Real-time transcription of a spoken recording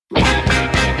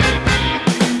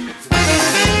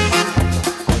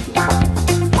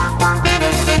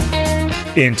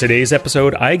In today's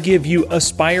episode, I give you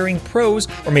aspiring pros,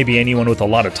 or maybe anyone with a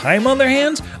lot of time on their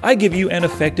hands. I give you an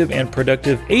effective and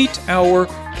productive 8-hour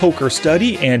poker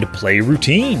study and play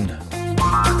routine.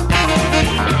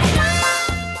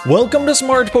 Welcome to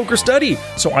Smart Poker Study.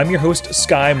 So I'm your host,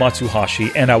 Sky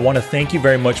Matsuhashi, and I want to thank you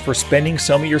very much for spending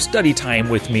some of your study time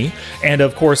with me. And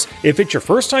of course, if it's your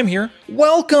first time here,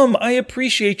 welcome. I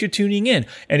appreciate you tuning in.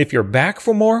 And if you're back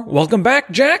for more, welcome back,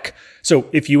 Jack. So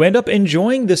if you end up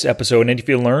enjoying this episode and if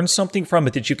you learn something from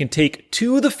it that you can take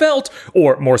to the felt,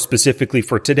 or more specifically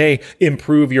for today,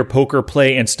 improve your poker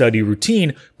play and study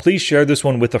routine, please share this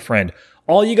one with a friend.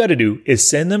 All you got to do is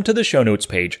send them to the show notes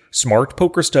page,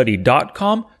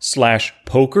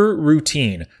 smartpokerstudy.com/poker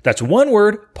routine. That's one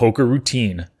word, poker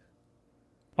routine.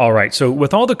 All right, so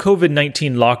with all the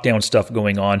COVID-19 lockdown stuff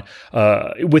going on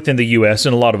within the U.S.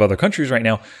 and a lot of other countries right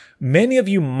now, many of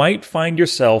you might find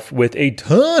yourself with a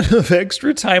ton of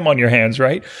extra time on your hands,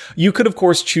 right? You could, of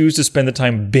course, choose to spend the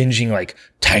time binging like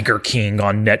Tiger King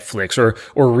on Netflix or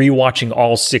rewatching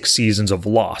all 6 seasons of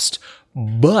Lost.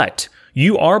 But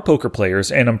you are poker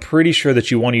players, and I'm pretty sure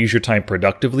that you want to use your time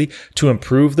productively to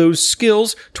improve those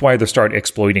skills, to either start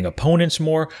exploiting opponents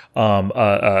more,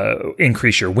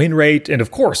 increase your win rate, and of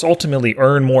course, ultimately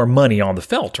earn more money on the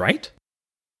felt, right?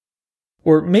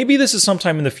 Or maybe this is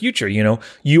sometime in the future, you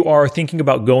are thinking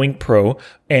about going pro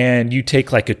and you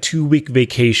take like a 2-week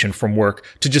vacation from work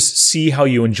to just see how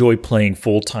you enjoy playing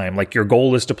full time. Like your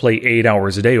goal is to play 8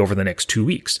 hours a day over the next 2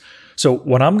 weeks. So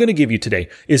what I'm going to give you today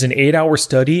is an 8-hour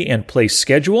study and play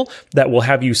schedule that will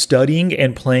have you studying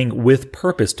and playing with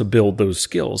purpose to build those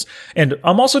skills. And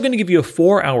I'm also going to give you a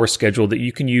 4-hour schedule that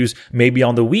you can use maybe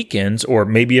on the weekends or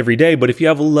maybe every day. But if you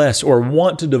have less or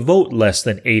want to devote less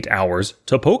than 8 hours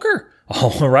to poker.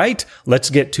 All right,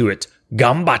 let's get to it.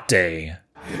 Gambate.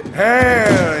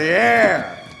 Hell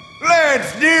yeah.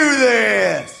 Let's do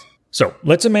this. So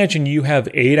let's imagine you have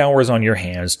 8 hours on your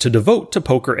hands to devote to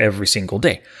poker every single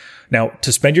day. Now,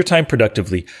 to spend your time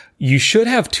productively, you should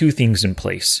have 2 things in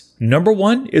place. Number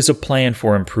 1 is a plan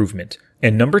for improvement.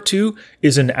 And number 2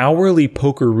 is an hourly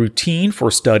poker routine for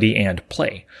study and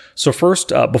play. So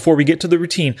first, before we get to the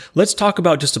routine, let's talk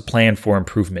about just a plan for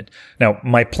improvement. Now,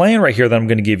 my plan right here that I'm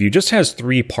going to give you just has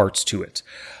 3 parts to it.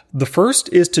 The first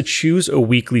is to choose a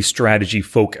weekly strategy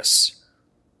focus.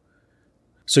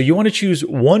 So you want to choose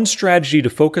one strategy to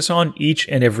focus on each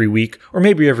and every week, or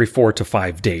maybe every 4 to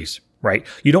 5 days. Right?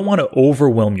 You don't want to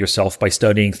overwhelm yourself by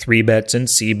studying 3-bets and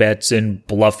C-bets and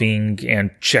bluffing and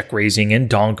check raising and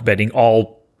donk betting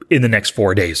all in the next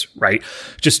 4 days, right?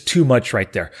 Just too much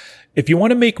right there. If you want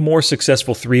to make more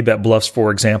successful 3-bet bluffs, for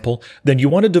example, then you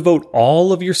want to devote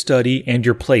all of your study and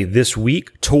your play this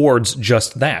week towards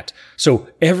just that. So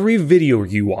every video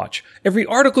you watch, every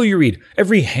article you read,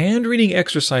 every hand-reading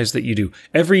exercise that you do,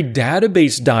 every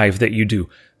database dive that you do,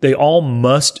 they all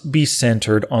must be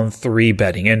centered on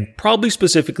 3-betting and probably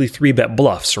specifically 3-bet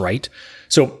bluffs, right?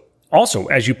 So also,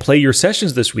 as you play your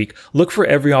sessions this week, look for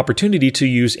every opportunity to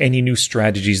use any new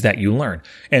strategies that you learn.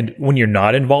 And when you're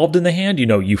not involved in the hand,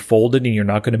 you folded and you're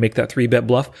not going to make that 3-bet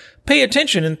bluff, pay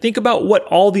attention and think about what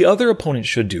all the other opponents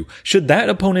should do. Should that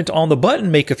opponent on the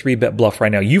button make a 3-bet bluff right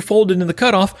now? You folded in the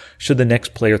cutoff. Should the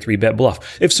next player 3-bet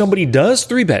bluff? If somebody does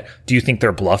 3-bet, do you think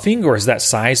they're bluffing, or is that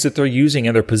size that they're using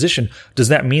and their position, does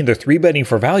that mean they're 3-betting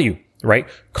for value, right?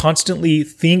 Constantly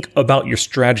think about your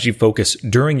strategy focus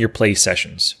during your play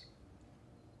sessions.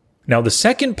 Now, the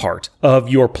second part of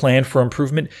your plan for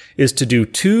improvement is to do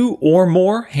 2 or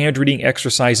more hand-reading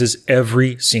exercises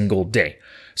every single day.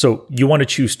 So you want to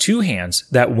choose 2 hands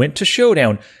that went to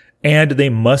showdown, and they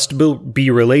must be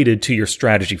related to your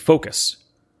strategy focus.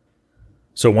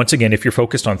 So once again, if you're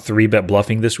focused on 3-bet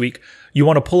bluffing this week, you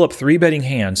want to pull up 3-betting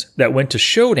hands that went to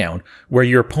showdown where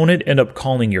your opponent ended up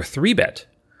calling your 3-bet.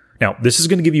 Now, this is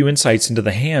going to give you insights into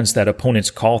the hands that opponents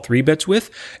call 3-bets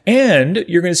with, and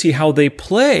you're going to see how they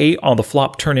play on the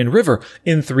flop, turn, and river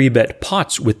in 3-bet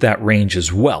pots with that range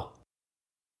as well.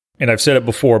 And I've said it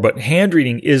before, but hand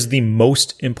reading is the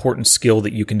most important skill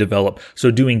that you can develop. So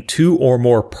doing 2 or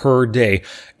more per day,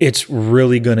 it's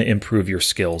really going to improve your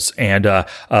skills. And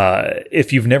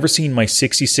if you've never seen my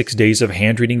 66 days of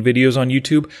hand reading videos on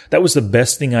YouTube, that was the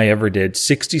best thing I ever did.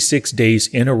 66 days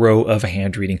in a row of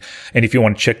hand reading. And if you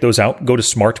want to check those out, go to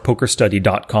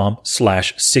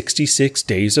smartpokerstudy.com/66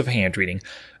 days of hand reading.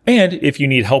 And if you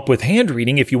need help with hand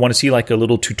reading, if you want to see like a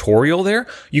little tutorial there,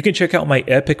 you can check out my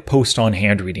epic post on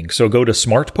hand reading. So go to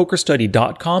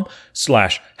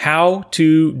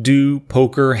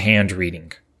smartpokerstudy.com/how-to-do-poker hand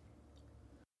reading.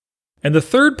 And the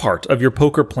third part of your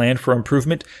poker plan for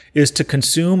improvement is to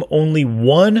consume only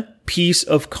one piece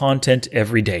of content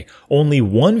every day. Only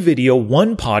one video,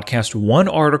 one podcast, one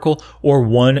article, or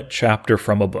one chapter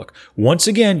from a book. Once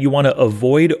again, you want to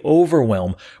avoid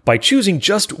overwhelm by choosing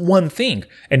just one thing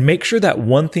and make sure that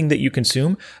one thing that you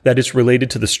consume that is related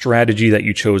to the strategy that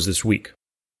you chose this week.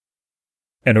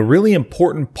 And a really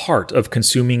important part of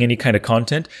consuming any kind of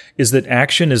content is that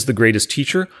action is the greatest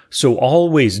teacher, so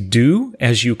always do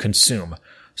as you consume.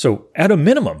 So at a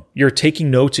minimum, you're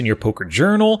taking notes in your poker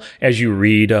journal as you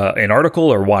read an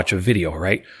article or watch a video,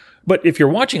 right? But if you're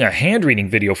watching a hand reading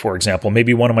video, for example,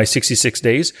 maybe one of my 66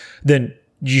 days, then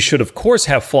you should of course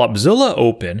have Flopzilla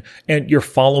open and you're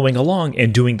following along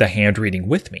and doing the hand reading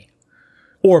with me.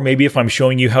 Or maybe if I'm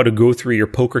showing you how to go through your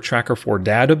Poker Tracker 4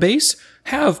 database,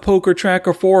 have Poker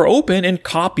Tracker 4 open and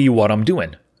copy what I'm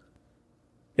doing.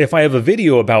 If I have a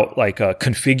video about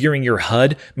configuring your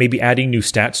HUD, maybe adding new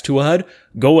stats to a HUD,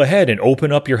 go ahead and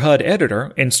open up your HUD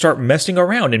editor and start messing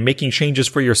around and making changes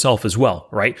for yourself as well,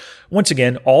 right? Once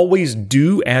again, always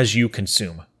do as you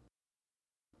consume.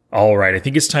 All right, I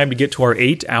think it's time to get to our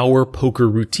 8-hour poker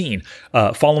routine.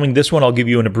 Following this one, I'll give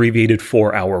you an abbreviated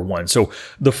 4-hour one. So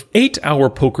the 8-hour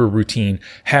poker routine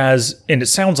has, and it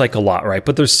sounds like a lot, right?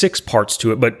 But there's 6 parts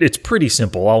to it, but it's pretty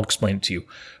simple. I'll explain it to you.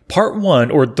 Part 1,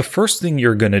 or the first thing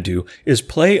you're going to do, is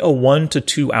play a 1 to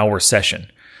 2 hour session.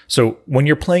 So when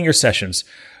you're playing your sessions,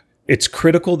 it's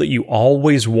critical that you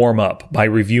always warm up by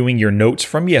reviewing your notes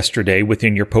from yesterday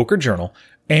within your poker journal,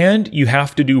 and you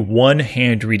have to do one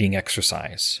hand reading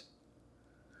exercise.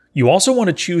 You also want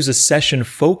to choose a session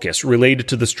focus related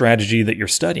to the strategy that you're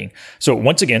studying. So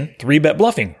once again, 3-bet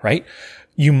bluffing, right?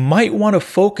 You might want to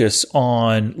focus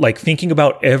on thinking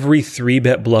about every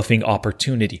 3-bet bluffing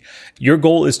opportunity. Your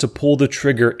goal is to pull the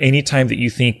trigger anytime that you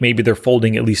think maybe they're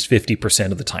folding at least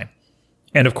 50% of the time.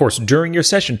 And of course, during your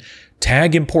session,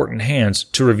 tag important hands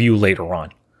to review later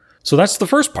on. So that's the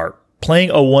first part,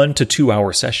 playing a 1 to 2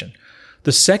 hour session.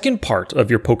 The second part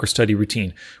of your poker study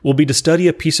routine will be to study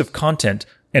a piece of content,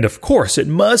 and of course, it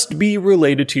must be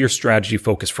related to your strategy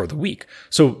focus for the week.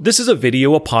 So this is a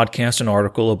video, a podcast, an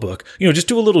article, a book. Just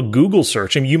do a little Google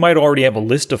search, and you might already have a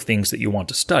list of things that you want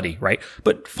to study, right?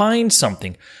 But find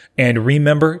something, and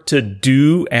remember to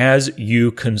do as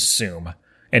you consume.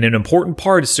 And an important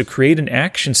part is to create an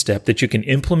action step that you can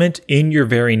implement in your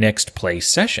very next play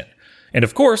session. And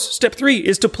of course, step 3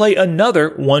 is to play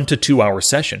another 1 to 2 hour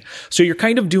session. So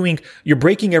you're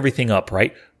breaking everything up,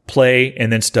 right? Play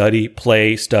and then study,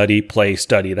 play, study,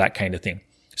 that kind of thing.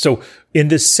 So in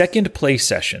this second play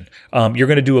session, you're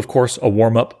going to do, of course, a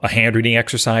warm-up, a hand reading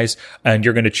exercise, and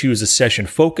you're going to choose a session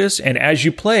focus. And as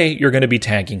you play, you're going to be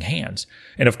tagging hands.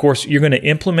 And of course, you're going to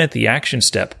implement the action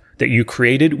step that you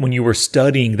created when you were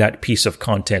studying that piece of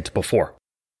content before.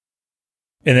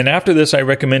 And then after this, I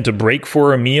recommend to break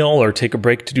for a meal or take a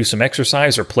break to do some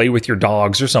exercise or play with your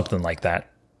dogs or something like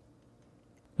that.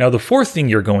 Now, the fourth thing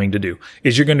you're going to do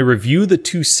is you're going to review the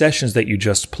 2 sessions that you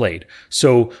just played.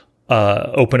 So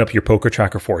open up your Poker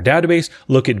Tracker 4 database,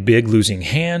 look at big losing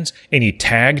hands, any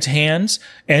tagged hands,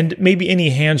 and maybe any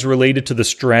hands related to the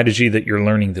strategy that you're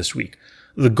learning this week.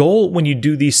 The goal when you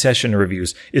do these session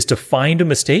reviews is to find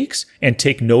mistakes and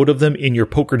take note of them in your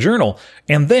poker journal,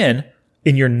 and then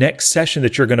in your next session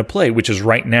that you're going to play, which is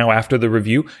right now after the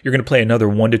review, you're going to play another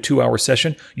 1 to 2 hour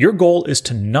session. Your goal is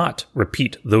to not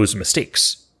repeat those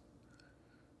mistakes.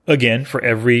 Again, for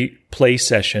every play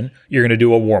session, you're going to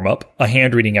do a warm-up, a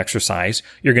hand-reading exercise.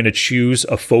 You're going to choose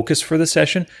a focus for the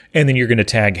session, and then you're going to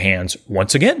tag hands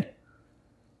once again.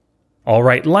 All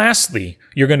right, lastly,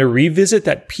 you're going to revisit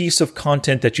that piece of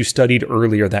content that you studied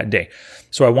earlier that day.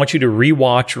 So I want you to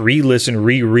rewatch, re-listen,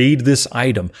 reread this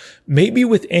item, maybe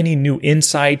with any new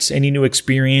insights, any new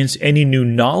experience, any new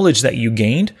knowledge that you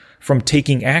gained from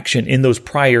taking action in those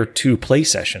prior 2 play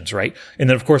sessions, right? And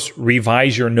then, of course,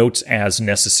 revise your notes as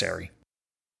necessary.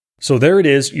 So there it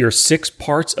is, your 6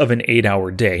 parts of an 8-hour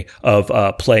day of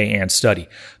play and study.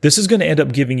 This is going to end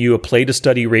up giving you a play to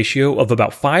study ratio of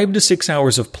about 5 to 6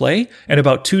 hours of play and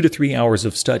about 2 to 3 hours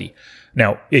of study.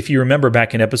 Now, if you remember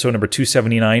back in episode number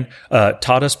 279,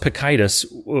 Tadas Pakaitis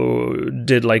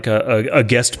did a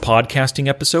guest podcasting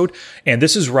episode, and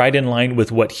this is right in line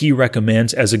with what he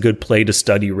recommends as a good play to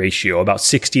study ratio, about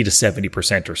 60 to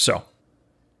 70% or so.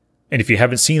 And if you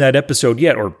haven't seen that episode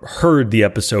yet or heard the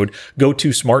episode, go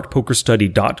to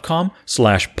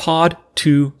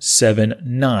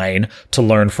smartpokerstudy.com/pod279 to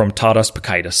learn from Tadas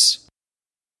Pakaitis.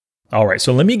 All right,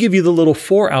 so let me give you the little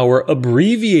 4-hour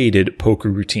abbreviated poker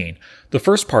routine. The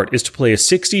first part is to play a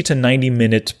 60 to 90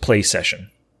 minute play session.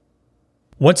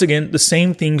 Once again, the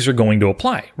same things are going to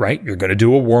apply, right? You're going to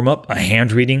do a warm-up, a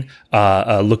hand reading,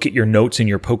 look at your notes in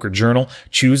your poker journal,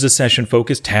 choose a session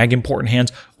focus, tag important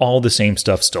hands. All the same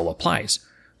stuff still applies.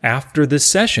 After this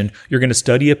session, you're going to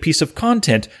study a piece of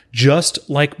content just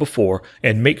like before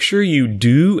and make sure you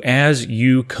do as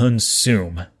you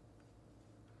consume.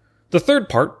 The third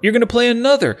part, you're going to play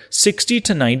another 60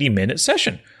 to 90 minute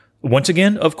session. Once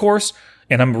again, of course,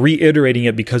 and I'm reiterating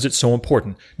it because it's so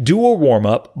important, do a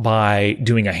warm-up by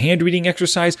doing a hand reading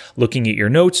exercise, looking at your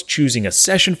notes, choosing a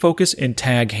session focus, and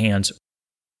tag hands.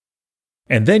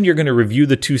 And then you're going to review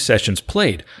the 2 sessions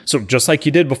played. So just like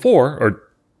you did before, or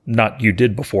not you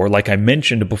did before, like I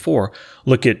mentioned before,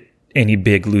 look at any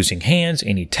big losing hands,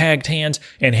 any tagged hands,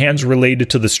 and hands related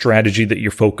to the strategy that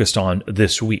you're focused on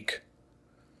this week.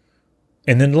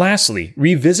 And then lastly,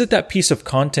 revisit that piece of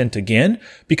content again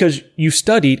because you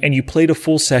studied and you played a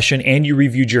full session and you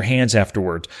reviewed your hands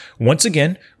afterwards. Once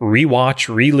again,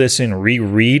 rewatch, re-listen,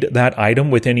 reread that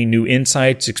item with any new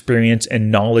insights, experience,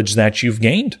 and knowledge that you've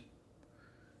gained.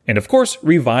 And of course,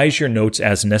 revise your notes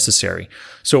as necessary.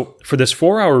 So for this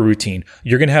 4-hour routine,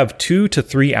 you're going to have 2 to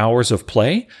 3 hours of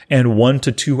play and 1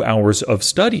 to 2 hours of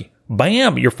study.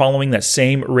 Bam! You're following that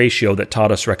same ratio that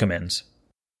Tadas recommends.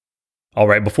 All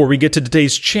right, before we get to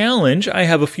today's challenge, I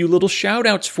have a few little shout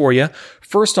outs for you.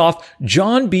 First off,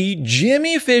 John B.,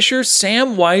 Jimmy Fisher,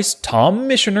 Sam Weiss, Tom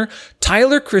Missioner,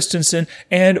 Tyler Christensen,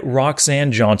 and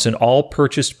Roxanne Johnson all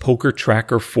purchased Poker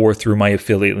Tracker 4 through my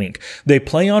affiliate link. They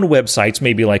play on websites,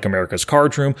 maybe like America's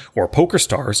Card Room or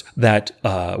PokerStars, that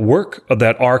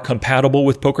are compatible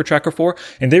with Poker Tracker 4,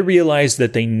 and they realize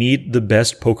that they need the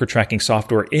best poker tracking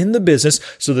software in the business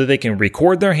so that they can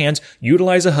record their hands,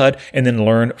 utilize a HUD, and then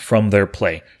learn from their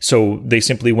play. So they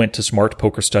simply went to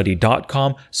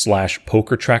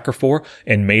smartpokerstudy.com/PokerTracker4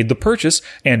 and made the purchase.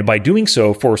 And by doing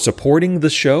so, for supporting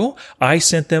the show, I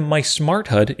sent them my Smart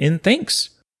HUD in thanks.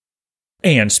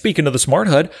 And speaking of the Smart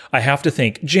HUD, I have to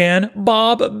thank Jan,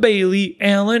 Bob, Bailey,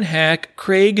 Alan Hack,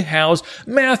 Craig Howes,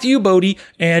 Matthew Bodie,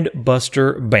 and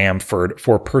Buster Bamford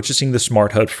for purchasing the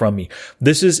Smart HUD from me.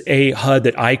 This is a HUD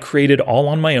that I created all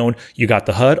on my own. You got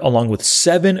the HUD along with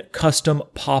 7 custom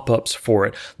pop-ups for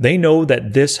it. They know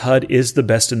that this HUD is the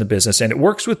best in the business, and it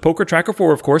works with Poker Tracker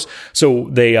 4, of course. So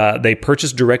they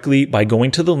purchased directly by going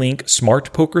to the link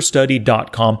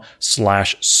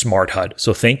smartpokerstudy.com/smarthud.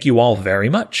 So thank you all very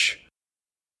much.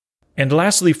 And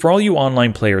lastly, for all you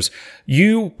online players,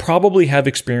 you probably have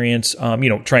experience,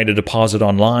 trying to deposit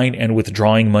online and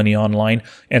withdrawing money online.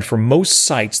 And for most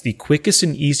sites, the quickest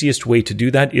and easiest way to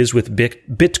do that is with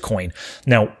Bitcoin.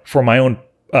 Now, for my own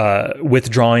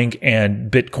withdrawing and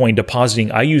Bitcoin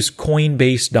depositing, I use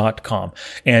Coinbase.com.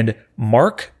 And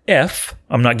Mark F.,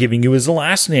 I'm not giving you his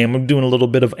last name. I'm doing a little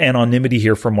bit of anonymity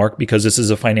here for Mark because this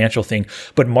is a financial thing.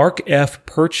 But Mark F.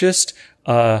 purchased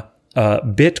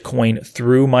Bitcoin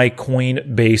through my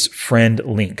Coinbase friend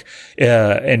link.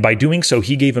 And by doing so,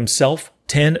 he gave himself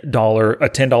a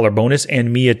 $10 bonus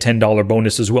and me a $10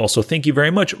 bonus as well. So thank you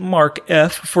very much, Mark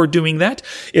F., for doing that.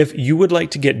 If you would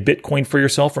like to get Bitcoin for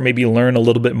yourself or maybe learn a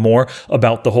little bit more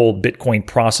about the whole Bitcoin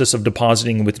process of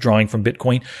depositing and withdrawing from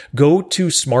Bitcoin, go to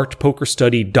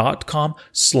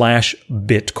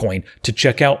smartpokerstudy.com/Bitcoin to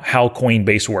check out how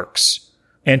Coinbase works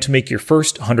and to make your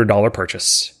first $100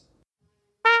 purchase.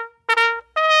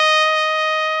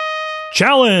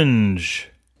 Challenge!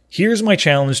 Here's my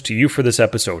challenge to you for this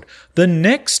episode. The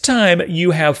next time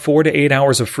you have 4 to 8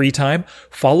 hours of free time,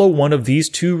 follow one of these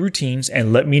 2 routines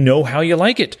and let me know how you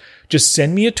like it. Just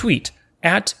send me a tweet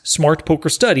at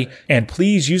smartpokerstudy and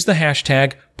please use the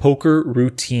hashtag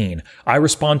 #PokerRoutine. I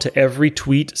respond to every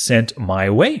tweet sent my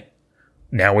way.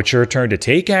 Now it's your turn to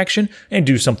take action and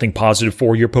do something positive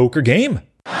for your poker game.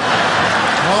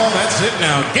 Oh, that's it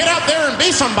now. Get out there and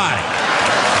be somebody.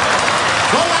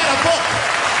 Go write a book.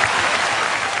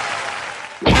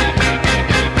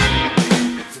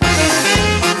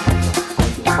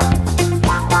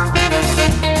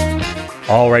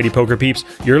 Alrighty, poker peeps,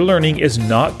 your learning is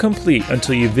not complete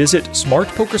until you visit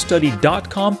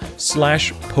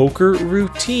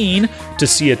smartpokerstudy.com/PokerRoutine to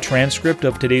see a transcript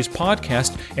of today's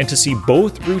podcast and to see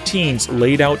both routines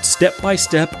laid out step by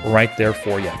step right there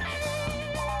for you.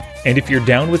 And if you're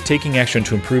down with taking action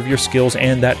to improve your skills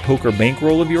and that poker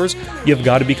bankroll of yours, you've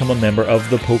got to become a member of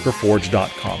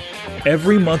thepokerforge.com.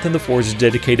 Every month in the Forge is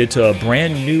dedicated to a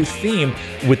brand new theme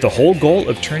with the whole goal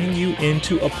of turning you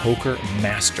into a poker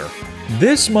master.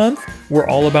 This month, we're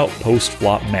all about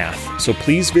post-flop math, so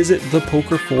please visit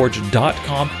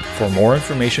thepokerforge.com for more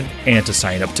information and to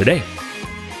sign up today.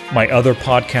 My other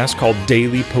podcast called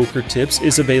Daily Poker Tips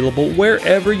is available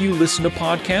wherever you listen to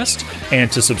podcasts.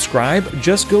 And to subscribe,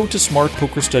 just go to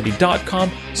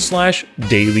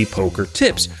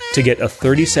smartpokerstudy.com/dailypokertips to get a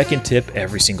 30-second tip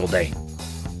every single day.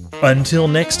 Until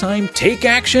next time, take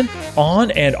action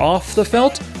on and off the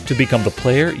felt to become the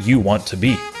player you want to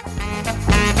be.